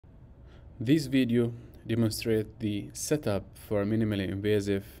This video demonstrates the setup for a minimally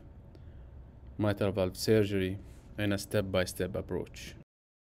invasive mitral valve surgery in a step-by-step approach.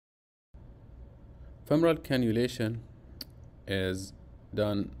 Femoral cannulation is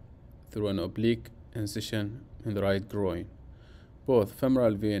done through an oblique incision in the right groin. Both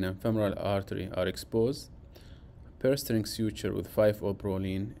femoral vein and femoral artery are exposed. A per-string suture with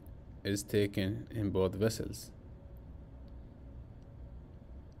 5-O-proline is taken in both vessels.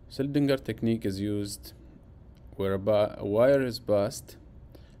 Seldinger technique is used where a wire is passed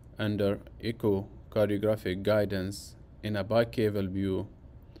under echocardiographic guidance in a bicaval view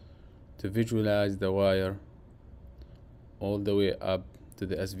to visualize the wire all the way up to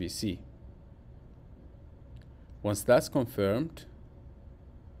the SVC. Once that's confirmed,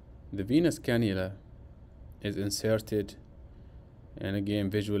 the venous cannula is inserted and again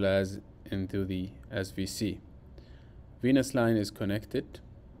visualized into the SVC. Venous line is connected.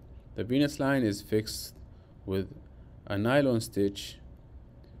 The venous line is fixed with a nylon stitch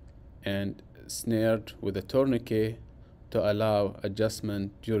and snared with a tourniquet to allow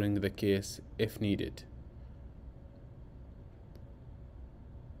adjustment during the case if needed.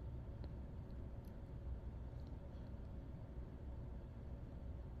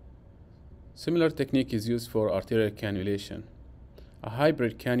 Similar technique is used for arterial cannulation. A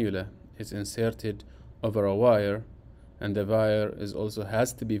hybrid cannula is inserted over a wire, and the wire also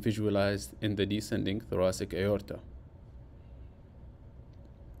has to be visualized in the descending thoracic aorta.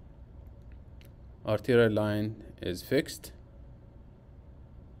 Arterial line is fixed.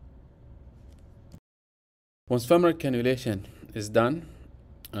 Once femoral cannulation is done,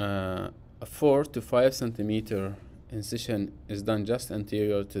 a 4 to 5 centimeter incision is done just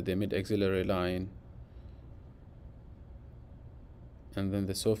anterior to the mid-axillary line, and then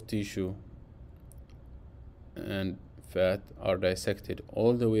the soft tissue and fat are dissected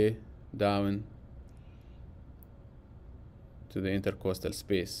all the way down to the intercostal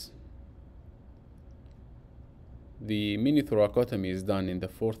space. The mini thoracotomy is done in the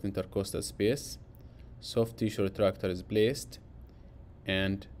 4th intercostal space. Soft tissue retractor is placed,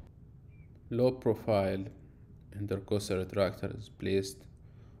 and low profile intercostal retractor is placed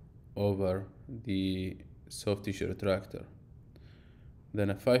over the soft tissue retractor. Then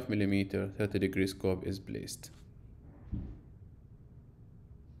a 5 millimeter 30-degree scope is placed.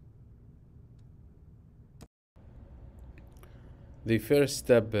 The first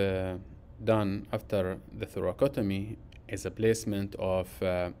step done after the thoracotomy is a placement of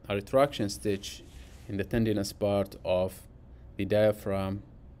a retraction stitch in the tendinous part of the diaphragm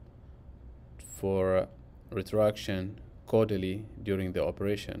for retraction caudally during the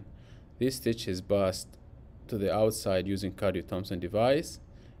operation. This stitch is passed to the outside using Cardiothoracic device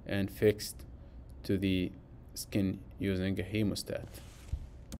and fixed to the skin using a hemostat.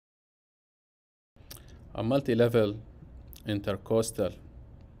 A multi-level intercostal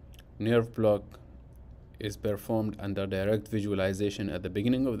nerve block is performed under direct visualization at the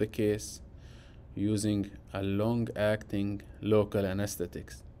beginning of the case using a long-acting local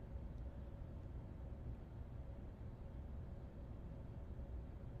anesthetics.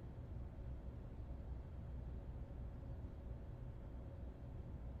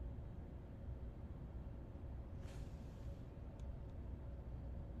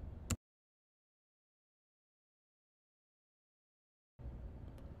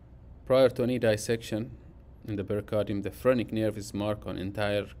 Prior to any dissection in the pericardium, the phrenic nerve is marked on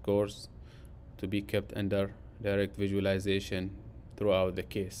entire course to be kept under direct visualization throughout the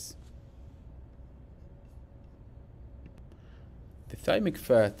case. The thymic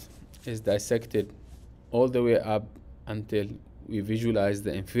fat is dissected all the way up until we visualize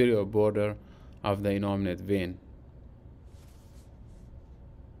the inferior border of the innominate vein.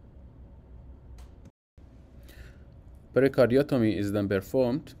 Pericardiotomy is then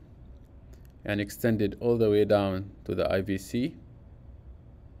performed and extended all the way down to the IVC,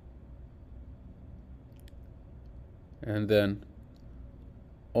 and then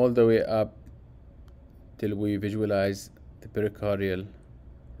all the way up till we visualize the pericardial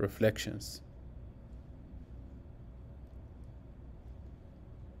reflections.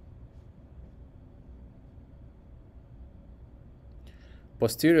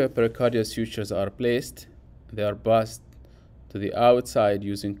 Posterior pericardial sutures are placed. They are passed to the outside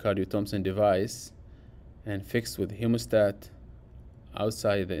using Cardiothoracic device and fixed with hemostat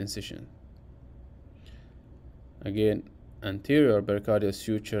outside the incision. Again, anterior pericardial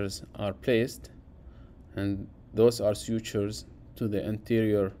sutures are placed, and those are sutures to the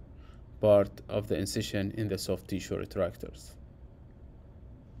anterior part of the incision in the soft tissue retractors.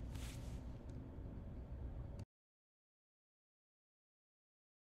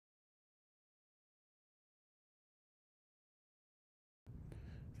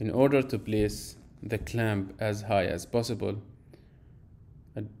 In order to place the clamp as high as possible,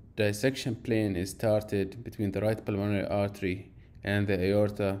 a dissection plane is started between the right pulmonary artery and the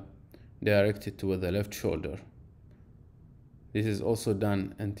aorta, directed toward the left shoulder. This is also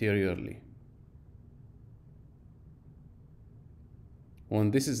done anteriorly. When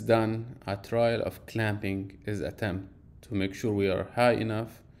this is done, a trial of clamping is attempted to make sure we are high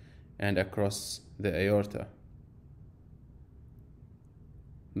enough and across the aorta.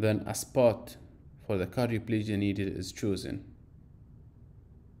 Then a spot for the cardioplegia needle is chosen.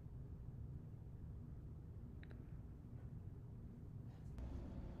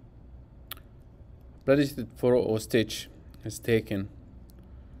 Predicated 4/0 stitch is taken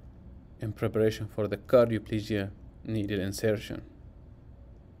in preparation for the cardioplegia needle insertion.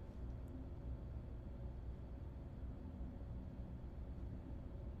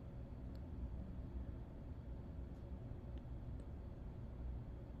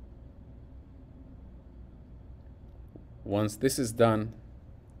 Once this is done,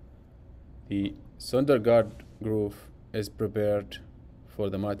 the Sondergaard groove is prepared for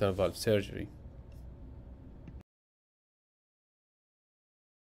the mitral valve surgery.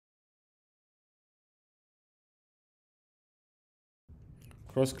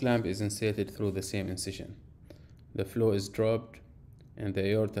 Cross clamp is inserted through the same incision. The flow is dropped and the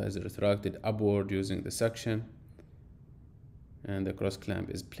aorta is retracted upward using the suction, and the cross clamp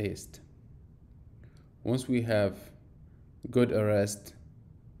is placed. Once we have good arrest,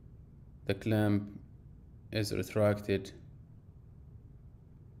 the clamp is retracted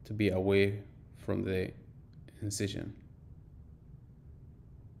to be away from the incision.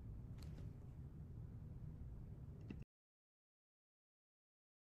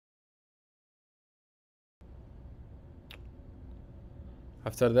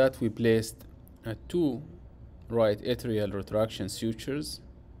 After that, we placed two right atrial retraction sutures.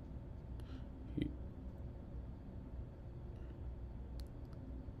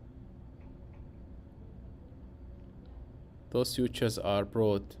 Those sutures are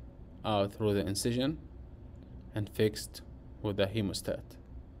brought out through the incision and fixed with a hemostat.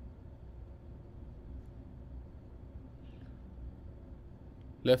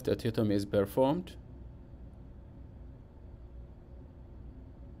 Left atriotomy is performed,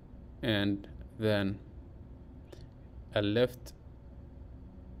 and then a left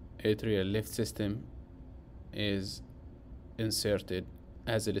atrial lift system is inserted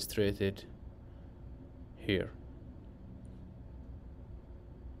as illustrated here.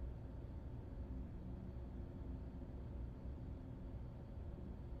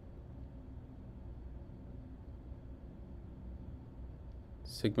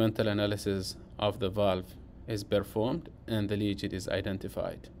 Segmental analysis of the valve is performed and the lesion is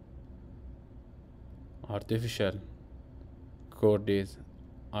identified. Artificial chordates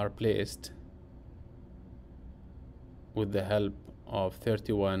are placed with the help of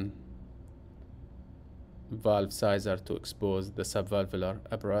 31 valve sizer to expose the subvalvular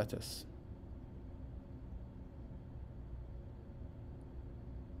apparatus.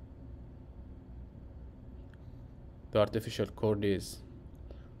 The artificial chordates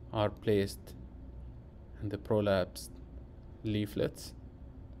are placed in the prolapsed leaflets.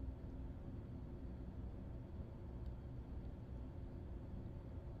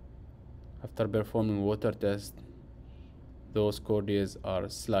 After performing water test, those chordates are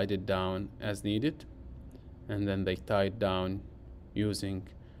slided down as needed, and then they tied down using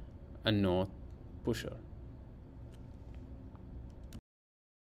a knot pusher.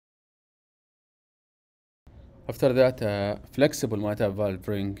 After that, a flexible mitral valve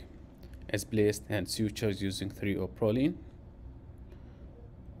ring is placed and sutures using 3/0 proline.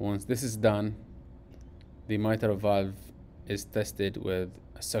 Once this is done, the mitral valve is tested with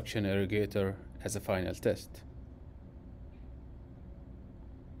a suction irrigator as a final test.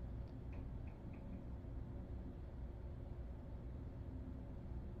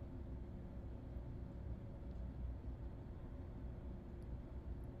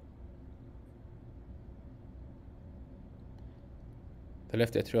 The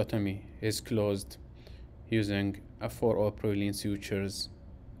left atriotomy is closed using a 4/0 proline sutures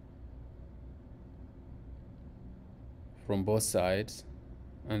from both sides,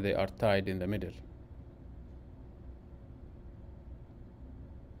 and they are tied in the middle.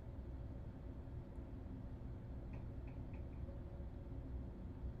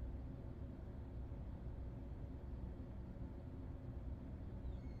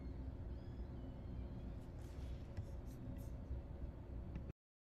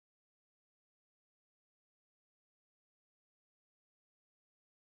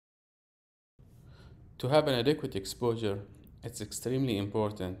 To have an adequate exposure it's extremely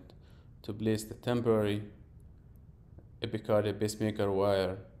important to place the temporary epicardial pacemaker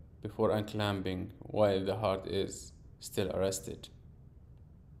wire before unclamping while the heart is still arrested.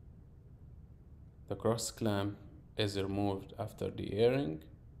 The cross clamp is removed after de-airing.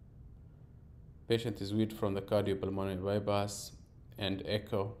 Patient is weaned from the cardiopulmonary bypass, and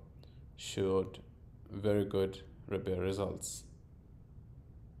echo showed very good repair results.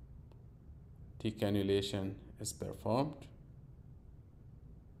 Decannulation is performed.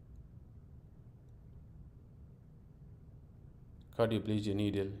 Cardioplegia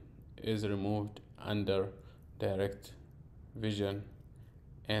needle is removed under direct vision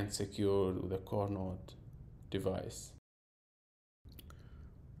and secured with a Cornode device.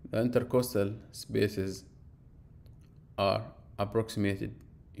 The intercostal spaces are approximated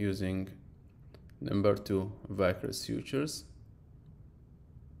using number 2 Vickers sutures,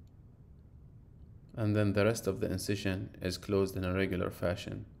 and then the rest of the incision is closed in a regular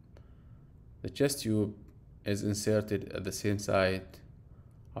fashion. The chest tube is inserted at the same side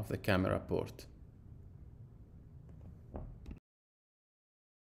of the camera port.